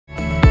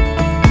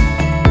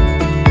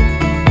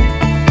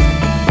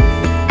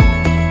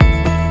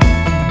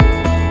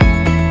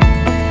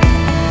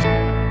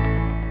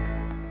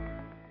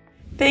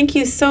Thank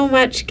you so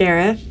much,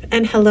 Gareth,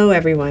 and hello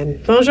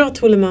everyone. Bonjour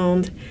tout le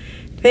monde.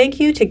 Thank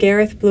you to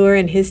Gareth Bloor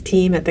and his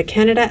team at the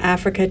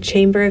Canada-Africa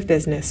Chamber of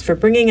Business for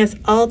bringing us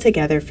all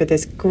together for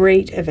this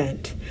great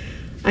event.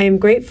 I am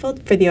grateful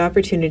for the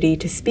opportunity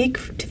to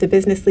speak to the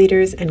business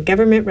leaders and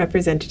government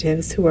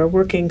representatives who are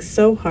working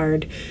so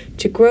hard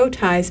to grow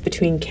ties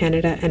between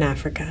Canada and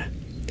Africa.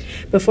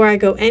 Before I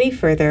go any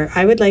further,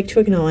 I would like to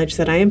acknowledge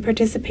that I am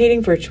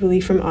participating virtually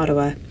from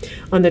Ottawa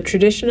on the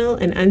traditional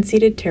and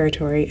unceded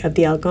territory of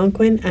the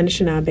Algonquin and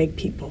Anishinaabe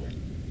people.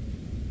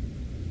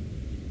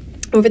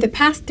 Over the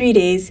past 3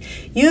 days,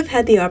 you have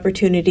had the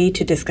opportunity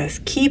to discuss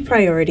key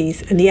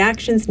priorities and the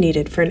actions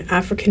needed for an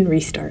African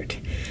restart.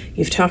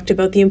 You've talked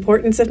about the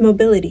importance of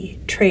mobility,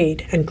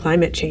 trade, and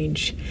climate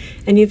change,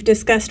 and you've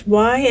discussed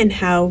why and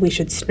how we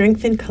should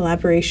strengthen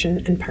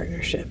collaboration and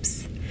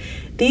partnerships.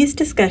 These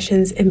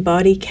discussions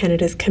embody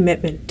Canada's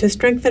commitment to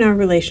strengthen our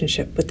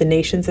relationship with the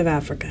nations of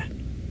Africa.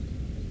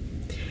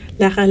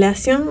 La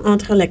relation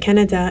entre le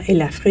Canada et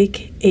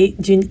l'Afrique est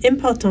d'une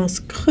importance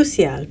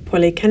cruciale pour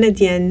les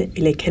Canadiennes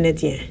et les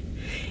Canadiens.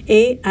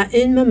 Et à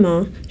un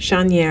moment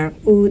charnière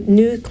où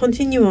nous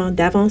continuons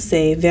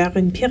d'avancer vers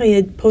une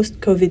période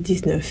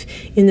post-COVID-19,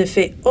 il ne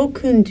fait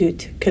aucun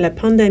doute que la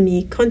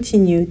pandémie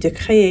continue de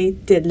créer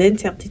de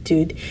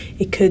l'incertitude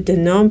et que de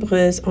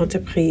nombreuses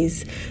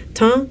entreprises,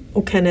 tant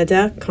au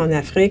Canada qu'en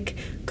Afrique,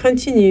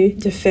 continuent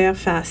de faire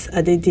face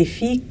à des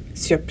défis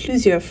sur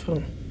plusieurs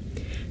fronts.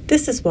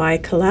 This is why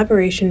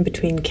collaboration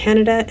between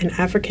Canada and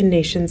African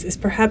nations is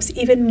perhaps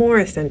even more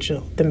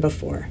essential than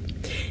before.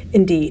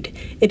 Indeed,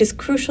 it is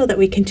crucial that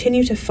we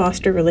continue to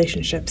foster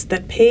relationships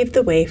that pave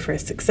the way for a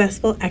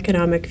successful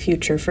economic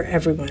future for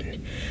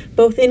everyone,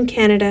 both in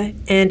Canada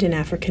and in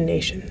African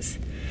nations.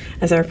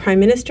 As our Prime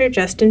Minister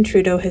Justin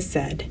Trudeau has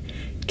said,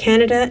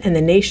 Canada and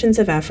the nations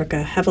of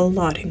Africa have a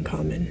lot in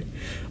common.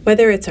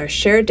 Whether it's our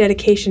shared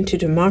dedication to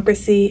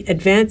democracy,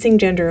 advancing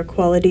gender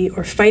equality,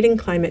 or fighting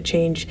climate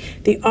change,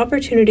 the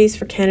opportunities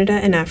for Canada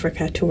and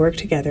Africa to work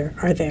together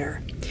are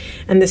there.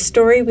 And the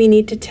story we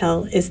need to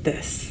tell is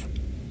this: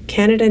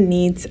 Canada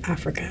needs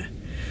Africa.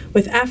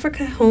 With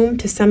Africa home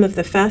to some of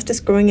the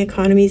fastest growing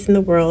economies in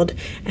the world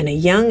and a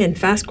young and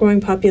fast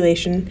growing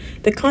population,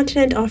 the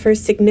continent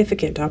offers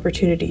significant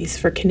opportunities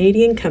for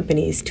Canadian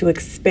companies to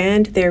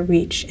expand their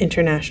reach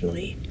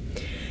internationally.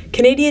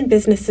 Canadian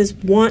businesses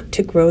want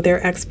to grow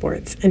their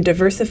exports and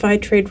diversify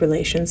trade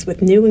relations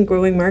with new and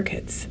growing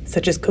markets,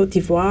 such as Côte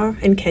d'Ivoire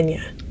and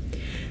Kenya.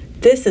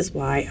 This is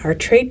why our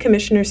Trade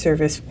Commissioner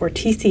Service, or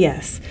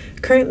TCS,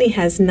 currently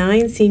has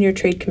 9 senior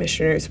trade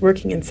commissioners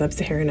working in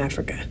Sub-Saharan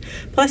Africa,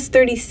 plus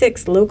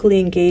 36 locally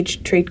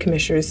engaged trade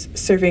commissioners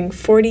serving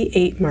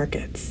 48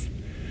 markets.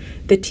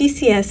 The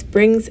TCS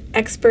brings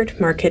expert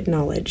market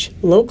knowledge,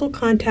 local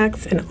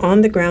contacts, and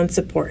on-the-ground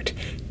support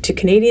to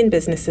Canadian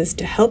businesses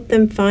to help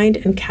them find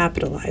and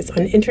capitalize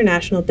on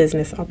international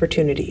business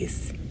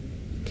opportunities.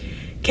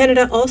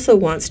 Canada also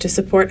wants to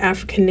support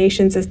African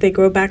nations as they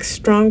grow back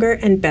stronger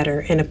and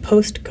better in a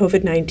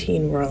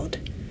post-COVID-19 world.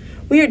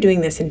 We are doing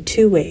this in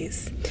 2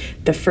 ways.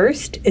 The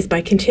first is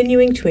by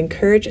continuing to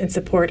encourage and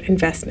support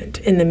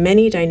investment in the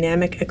many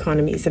dynamic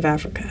economies of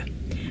Africa.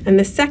 And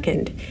the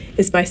second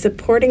is by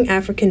supporting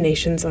African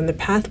nations on the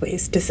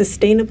pathways to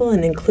sustainable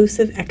and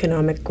inclusive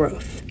economic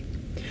growth.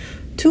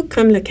 Tout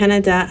comme le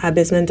Canada a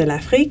besoin de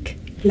l'Afrique,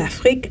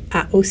 l'Afrique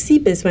a aussi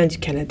besoin du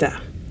Canada.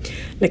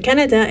 Le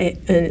Canada est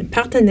un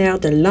partenaire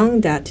de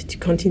longue date du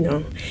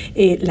continent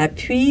et il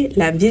appuie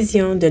la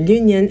vision de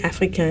l'Union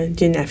africaine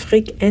d'une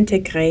Afrique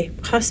intégrée,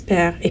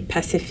 prospère et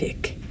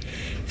pacifique.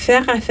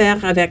 Faire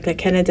affaire avec le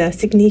Canada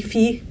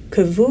signifie que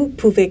vous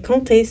pouvez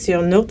compter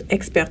sur notre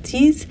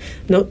expertise,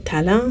 notre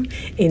talent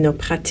et nos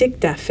pratiques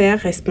d'affaires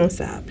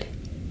responsables.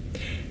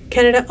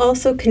 Canada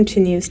also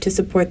continues to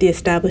support the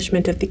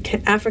establishment of the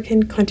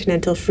African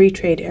Continental Free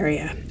Trade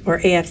Area, or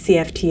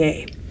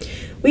AFCFTA.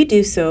 We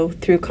do so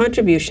through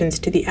contributions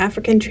to the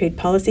African Trade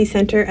Policy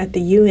Center at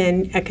the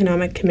UN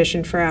Economic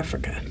Commission for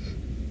Africa.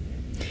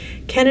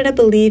 Canada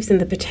believes in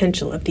the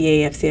potential of the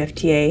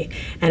AFCFTA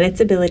and its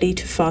ability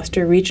to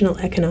foster regional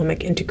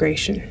economic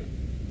integration.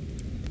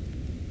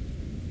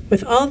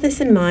 With all this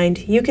in mind,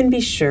 you can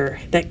be sure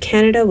that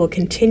Canada will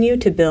continue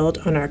to build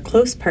on our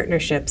close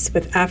partnerships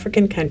with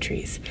African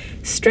countries,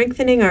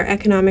 strengthening our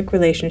economic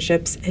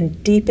relationships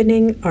and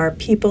deepening our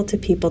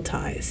people-to-people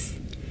ties.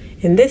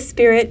 In this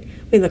spirit,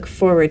 we look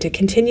forward to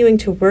continuing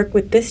to work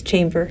with this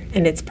chamber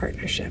and its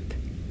partnership.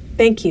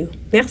 Thank you.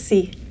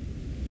 Merci.